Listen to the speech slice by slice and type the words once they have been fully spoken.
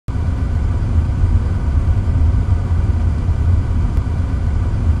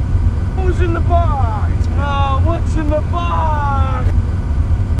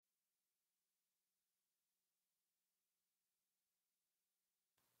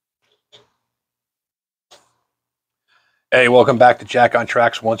Hey, welcome back to Jack on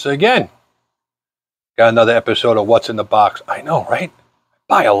Tracks once again. Got another episode of What's in the Box. I know, right? I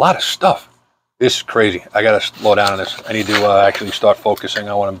buy a lot of stuff. This is crazy. I gotta slow down on this. I need to actually start focusing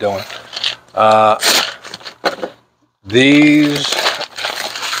on what I'm doing. These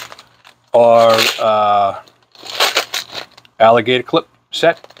are alligator clip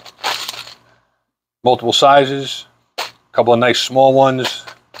set. Multiple sizes. A couple of nice small ones.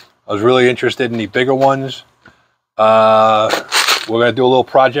 I was really interested in the bigger ones. We're going to do a little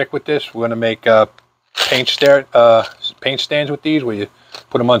project with this. We're going to make paint stands with these, where you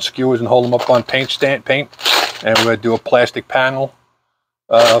put them on skewers and hold them up on paint. And we're going to do a plastic panel,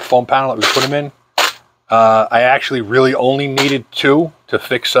 foam panel that we put them in. I actually really only needed 2 to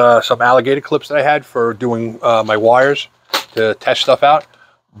fix some alligator clips that I had for doing my wires to test stuff out.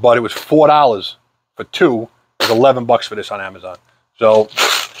 But it was $4 for 2. It was $11 for this on Amazon. So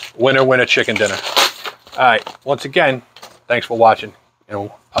winner, winner, chicken dinner. All right, once again, thanks for watching,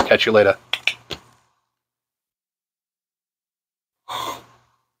 and I'll catch you later.